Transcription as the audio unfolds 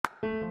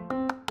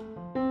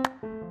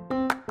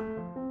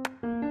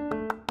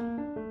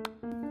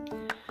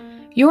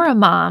You're a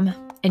mom,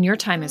 and your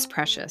time is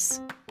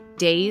precious.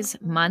 Days,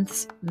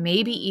 months,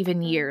 maybe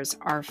even years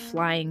are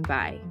flying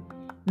by.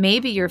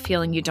 Maybe you're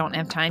feeling you don't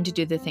have time to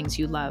do the things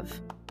you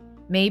love.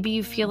 Maybe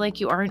you feel like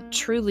you aren't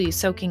truly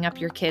soaking up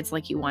your kids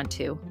like you want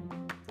to.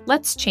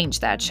 Let's change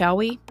that, shall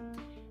we?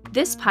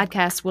 This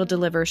podcast will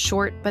deliver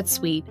short but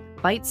sweet,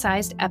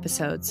 bite-sized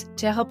episodes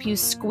to help you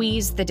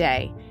squeeze the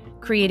day,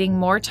 creating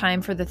more time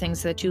for the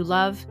things that you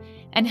love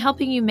and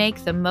helping you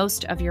make the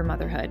most of your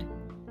motherhood.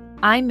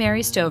 I'm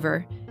Mary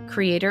Stover,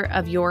 creator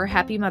of Your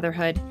Happy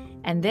Motherhood,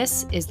 and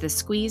this is the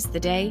Squeeze the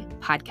Day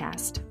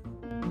podcast.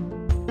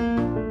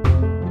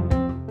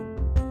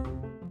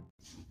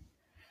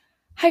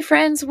 Hi,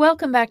 friends.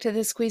 Welcome back to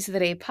the Squeeze of the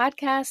Day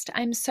podcast.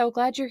 I'm so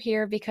glad you're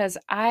here because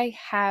I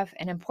have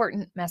an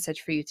important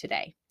message for you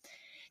today.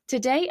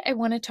 Today, I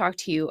want to talk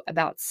to you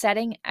about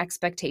setting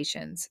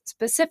expectations,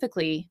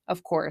 specifically,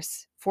 of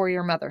course, for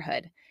your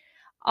motherhood.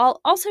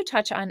 I'll also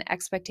touch on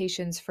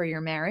expectations for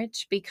your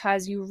marriage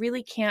because you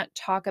really can't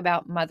talk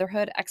about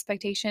motherhood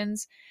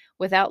expectations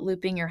without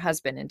looping your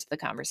husband into the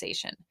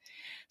conversation.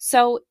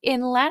 So,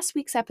 in last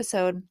week's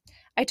episode,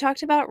 I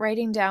talked about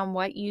writing down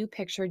what you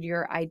pictured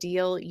your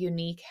ideal,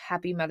 unique,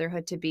 happy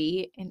motherhood to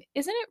be. And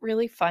isn't it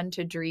really fun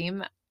to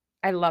dream?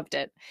 I loved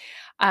it.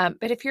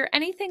 But if you're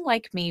anything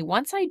like me,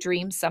 once I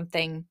dream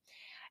something,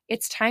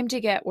 it's time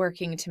to get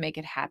working to make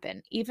it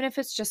happen, even if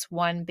it's just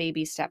one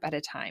baby step at a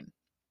time.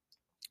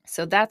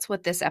 So that's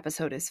what this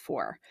episode is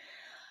for.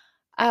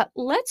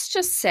 Let's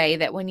just say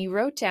that when you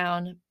wrote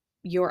down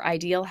your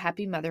ideal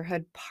happy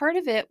motherhood, part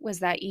of it was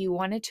that you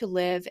wanted to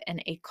live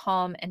in a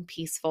calm and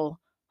peaceful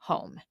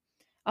home,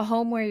 a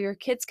home where your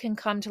kids can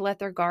come to let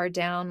their guard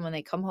down when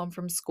they come home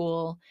from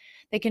school.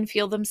 They can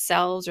feel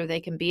themselves or they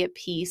can be at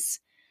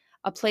peace,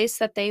 a place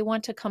that they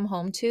want to come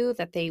home to,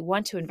 that they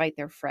want to invite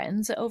their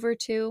friends over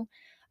to,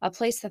 a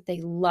place that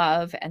they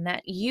love and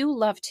that you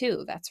love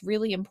too. That's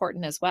really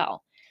important as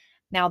well.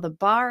 Now, the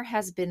bar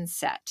has been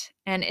set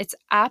and it's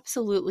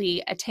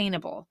absolutely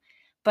attainable,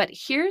 but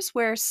here's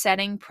where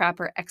setting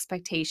proper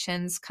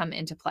expectations come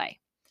into play.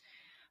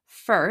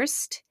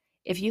 First,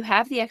 if you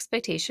have the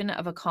expectation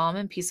of a calm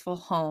and peaceful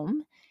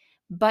home,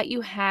 but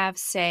you have,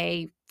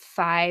 say,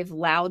 5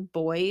 loud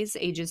boys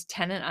ages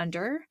 10 and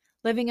under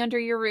living under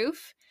your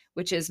roof,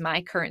 which is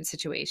my current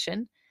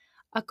situation,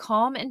 a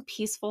calm and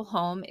peaceful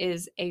home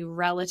is a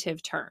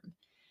relative term.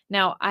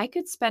 Now, I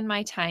could spend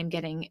my time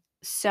getting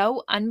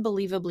so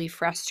unbelievably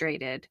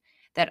frustrated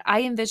that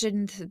I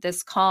envisioned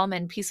this calm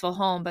and peaceful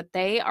home, but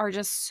they are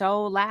just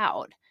so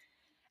loud.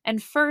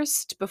 And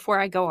first, before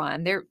I go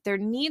on, there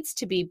needs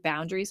to be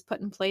boundaries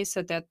put in place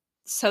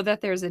so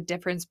that there's a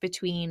difference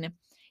between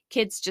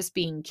kids just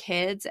being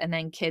kids and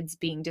then kids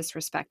being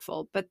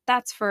disrespectful. But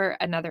that's for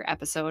another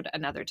episode,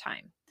 another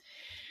time.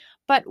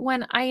 But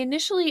when I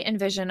initially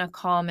envision a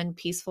calm and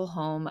peaceful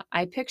home,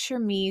 I picture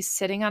me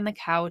sitting on the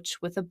couch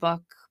with a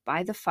book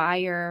by the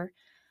fire,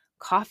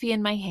 coffee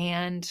in my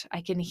hand.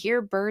 I can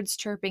hear birds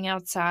chirping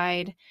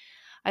outside.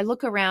 I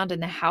look around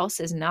and the house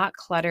is not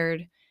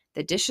cluttered.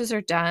 The dishes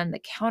are done. The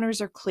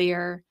counters are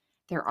clear.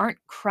 There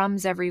aren't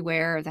crumbs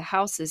everywhere. The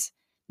house is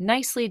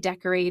nicely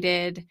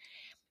decorated.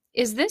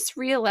 Is this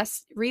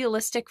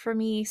realistic for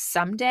me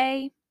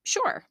someday?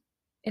 Sure.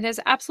 It is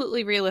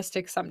absolutely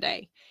realistic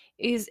someday.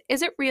 Is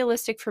it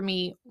realistic for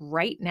me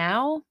right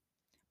now?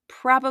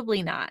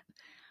 Probably not.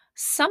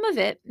 Some of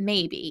it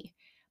maybe,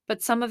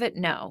 but some of it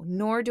no,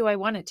 nor do I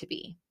want it to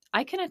be.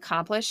 I can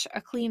accomplish a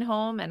clean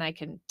home and I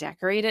can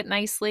decorate it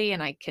nicely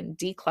and I can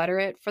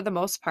declutter it for the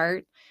most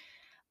part.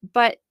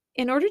 But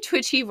in order to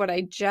achieve what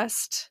I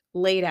just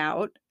laid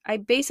out, I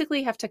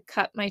basically have to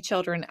cut my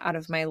children out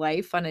of my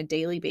life on a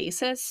daily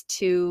basis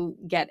to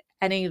get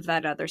any of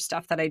that other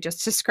stuff that I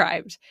just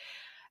described.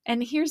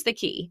 And here's the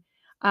key.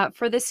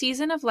 For the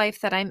season of life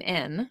that I'm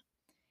in,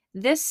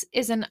 this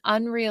is an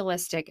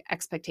unrealistic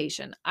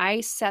expectation.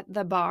 I set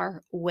the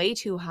bar way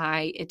too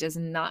high. It does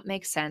not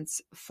make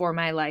sense for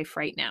my life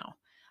right now.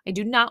 I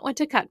do not want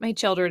to cut my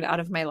children out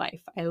of my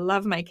life. I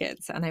love my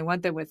kids and I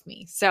want them with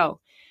me. So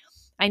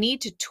I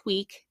need to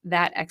tweak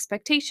that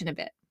expectation a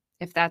bit.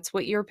 If that's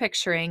what you're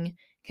picturing,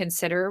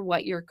 consider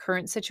what your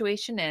current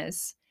situation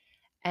is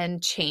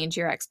and change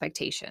your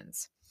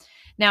expectations.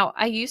 Now,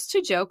 I used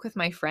to joke with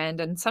my friend,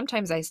 and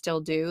sometimes I still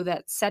do,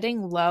 that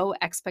setting low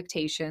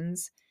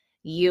expectations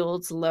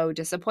yields low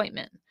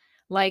disappointment.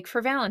 Like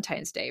for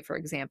Valentine's Day, for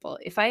example,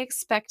 if I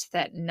expect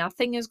that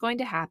nothing is going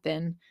to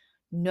happen,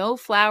 no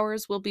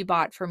flowers will be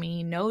bought for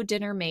me, no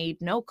dinner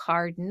made, no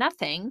card,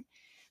 nothing,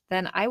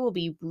 then I will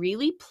be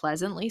really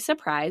pleasantly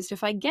surprised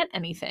if I get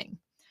anything.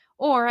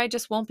 Or I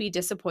just won't be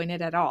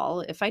disappointed at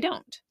all if I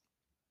don't.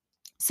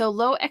 So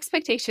low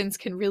expectations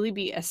can really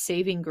be a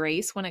saving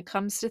grace when it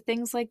comes to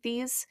things like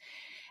these.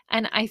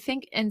 And I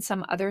think in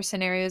some other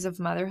scenarios of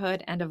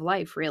motherhood and of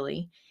life,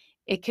 really,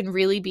 it can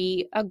really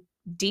be a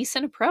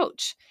decent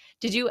approach.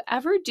 Did you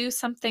ever do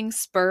something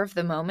spur of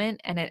the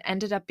moment and it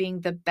ended up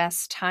being the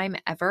best time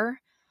ever?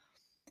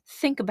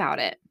 Think about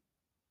it.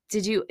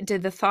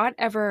 Did the thought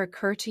ever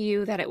occur to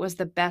you that it was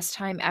the best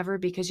time ever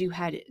because you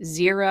had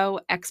zero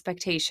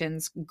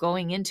expectations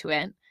going into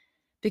it?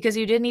 Because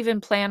you didn't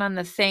even plan on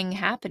the thing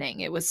happening.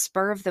 It was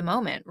spur of the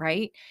moment,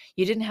 right?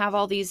 You didn't have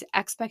all these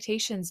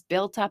expectations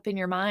built up in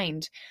your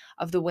mind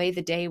of the way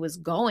the day was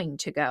going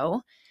to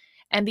go.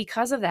 And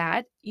because of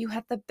that, you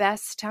had the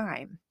best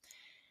time.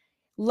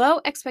 Low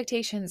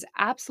expectations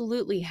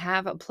absolutely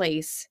have a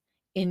place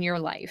in your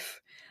life.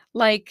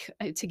 Like,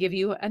 to give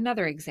you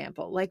another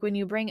example, like when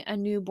you bring a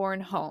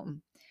newborn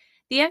home,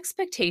 the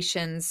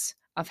expectations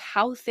of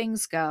how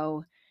things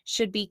go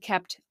should be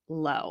kept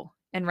low,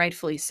 and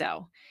rightfully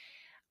so.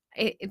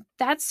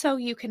 That's so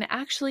you can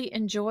actually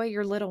enjoy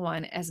your little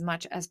one as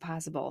much as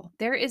possible.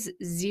 There is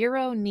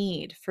zero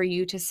need for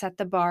you to set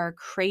the bar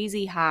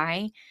crazy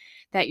high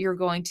that you're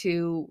going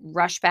to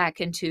rush back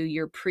into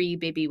your pre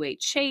baby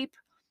weight shape,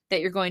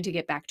 that you're going to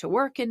get back to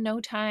work in no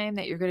time,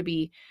 that you're going to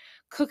be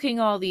cooking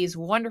all these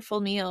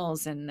wonderful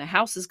meals and the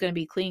house is going to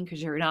be clean because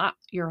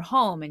you're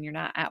home and you're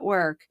not at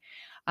work.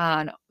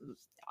 Uh,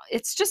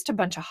 it's just a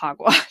bunch of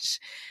hogwash.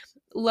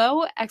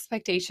 Low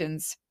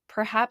expectations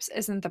perhaps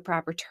isn't the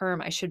proper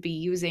term I should be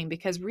using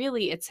because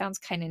really it sounds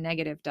kind of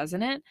negative,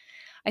 doesn't it?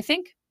 I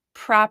think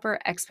proper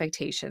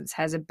expectations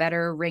has a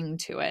better ring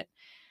to it.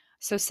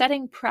 So,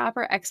 setting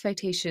proper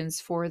expectations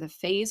for the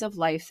phase of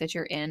life that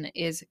you're in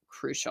is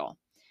crucial.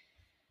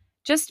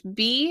 Just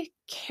be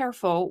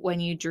careful when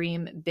you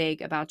dream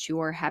big about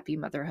your happy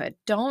motherhood.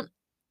 Don't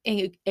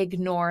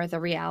ignore the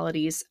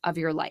realities of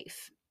your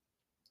life.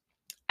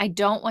 I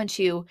don't want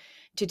you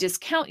to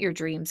discount your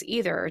dreams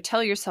either or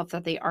tell yourself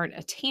that they aren't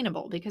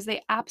attainable because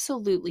they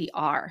absolutely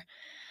are.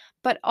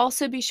 But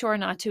also be sure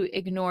not to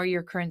ignore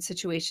your current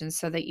situation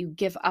so that you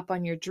give up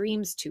on your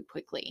dreams too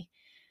quickly.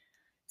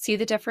 See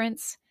the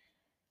difference?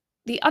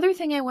 The other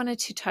thing I wanted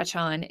to touch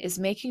on is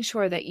making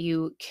sure that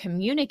you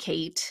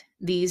communicate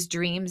these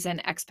dreams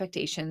and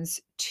expectations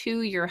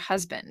to your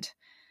husband.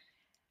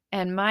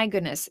 And my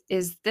goodness,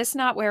 is this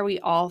not where we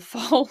all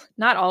fall?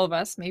 Not all of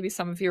us. Maybe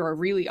some of you are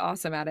really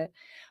awesome at it,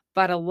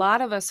 but a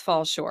lot of us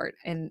fall short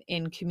in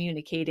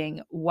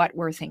communicating what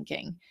we're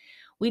thinking.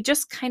 We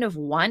just kind of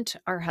want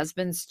our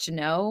husbands to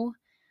know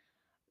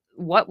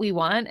what we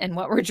want and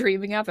what we're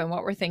dreaming of and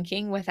what we're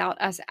thinking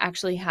without us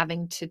actually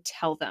having to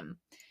tell them.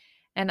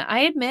 And I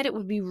admit it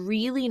would be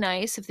really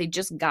nice if they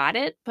just got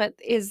it, but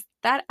is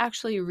that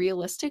actually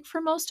realistic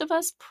for most of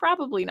us?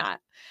 Probably not.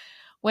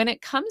 When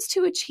it comes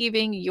to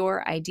achieving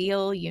your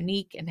ideal,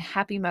 unique, and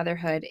happy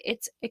motherhood,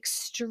 it's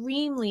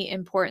extremely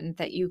important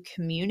that you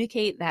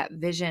communicate that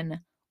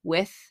vision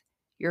with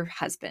your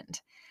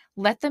husband.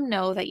 Let them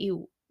know that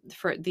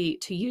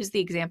to use the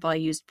example I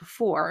used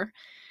before,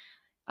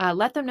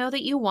 let them know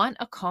that you want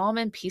a calm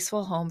and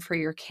peaceful home for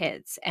your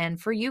kids and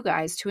for you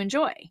guys to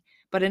enjoy.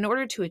 But in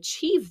order to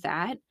achieve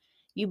that,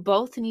 you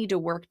both need to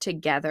work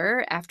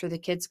together after the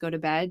kids go to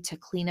bed to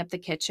clean up the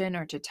kitchen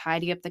or to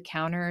tidy up the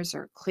counters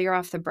or clear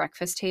off the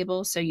breakfast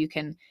table so you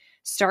can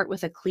start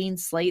with a clean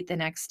slate the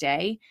next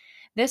day.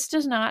 This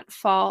does not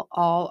fall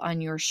all on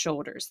your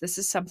shoulders. This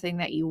is something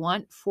that you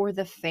want for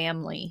the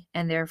family,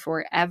 and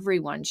therefore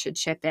everyone should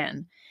chip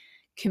in.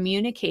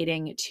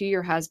 Communicating to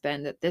your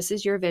husband that this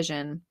is your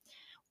vision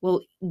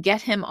will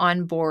get him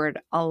on board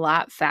a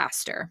lot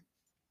faster.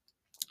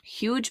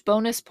 Huge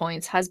bonus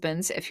points,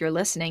 husbands, if you're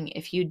listening,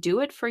 if you do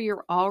it for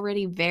your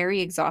already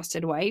very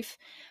exhausted wife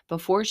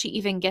before she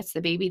even gets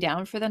the baby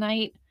down for the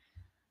night,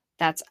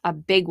 that's a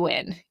big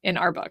win in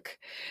our book.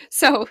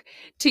 So,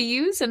 to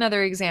use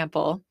another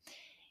example,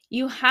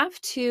 you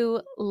have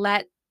to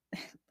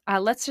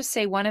let's just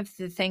say one of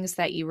the things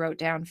that you wrote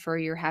down for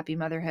your happy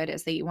motherhood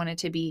is that you want it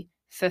to be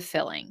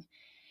fulfilling.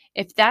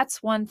 If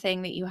that's one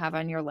thing that you have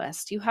on your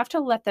list, you have to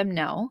let them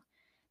know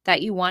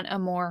that you want a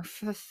more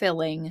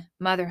fulfilling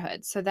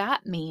motherhood. So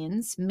that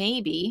means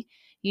maybe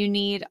you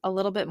need a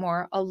little bit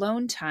more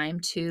alone time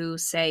to,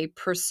 say,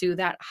 pursue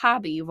that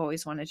hobby you've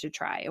always wanted to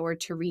try or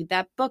to read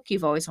that book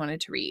you've always wanted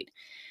to read.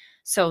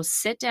 So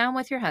sit down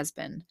with your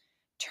husband,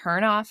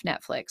 turn off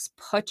Netflix,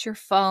 put your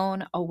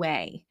phone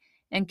away,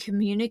 and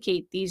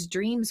communicate these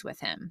dreams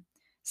with him.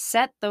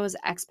 Set those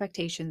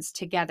expectations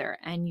together,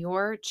 and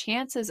your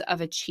chances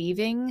of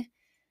achieving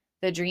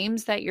the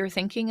dreams that you're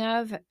thinking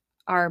of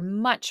are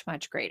much,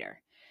 much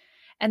greater.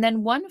 And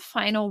then one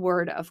final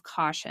word of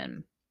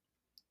caution.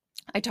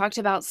 I talked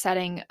about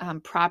setting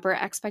proper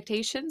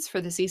expectations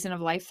for the season of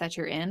life that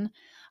you're in.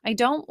 I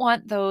don't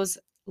want those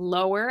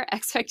lower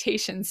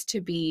expectations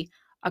to be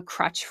a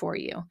crutch for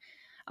you.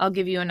 I'll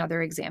give you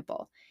another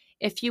example.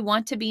 If you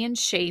want to be in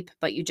shape,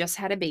 but you just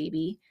had a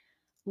baby,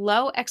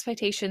 low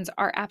expectations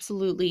are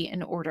absolutely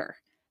in order.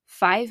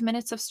 5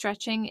 minutes of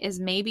stretching is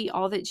maybe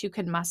all that you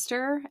can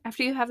muster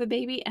after you have a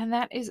baby, and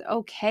that is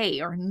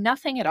okay, or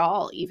nothing at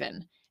all,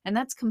 even. And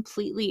that's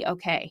completely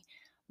okay.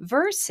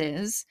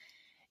 Versus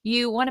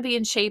you want to be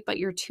in shape, but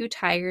you're too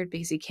tired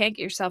because you can't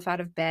get yourself out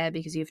of bed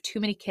because you have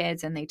too many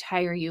kids and they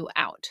tire you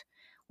out,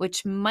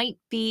 which might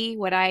be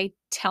what I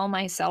tell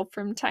myself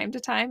from time to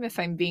time, if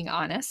I'm being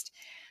honest.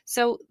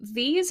 So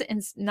these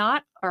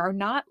are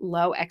not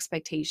low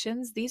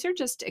expectations. These are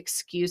just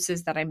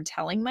excuses that I'm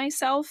telling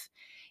myself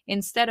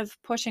instead of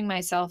pushing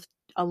myself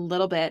a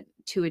little bit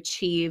to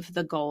achieve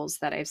the goals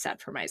that I've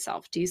set for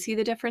myself. Do you see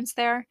the difference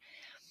there?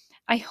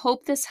 I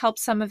hope this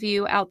helps some of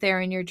you out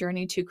there in your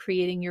journey to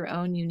creating your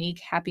own unique,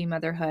 happy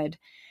motherhood.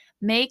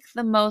 Make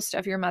the most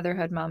of your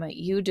motherhood, mama.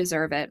 You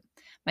deserve it.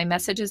 My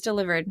message is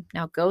delivered.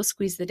 Now go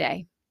squeeze the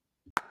day.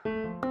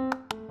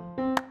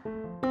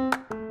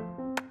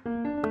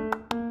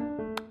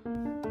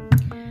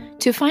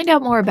 To find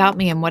out more about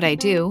me and what I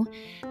do,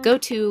 go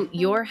to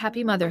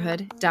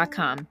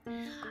yourhappymotherhood.com.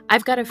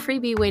 I've got a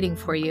freebie waiting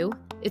for you.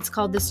 It's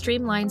called the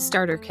Streamline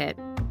Starter Kit.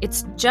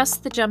 It's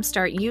just the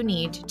jumpstart you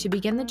need to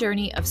begin the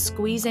journey of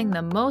squeezing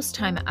the most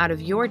time out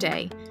of your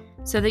day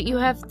so that you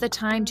have the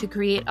time to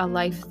create a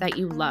life that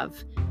you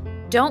love.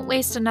 Don't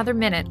waste another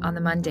minute on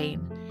the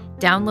mundane.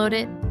 Download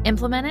it,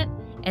 implement it,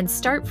 and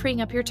start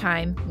freeing up your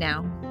time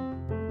now.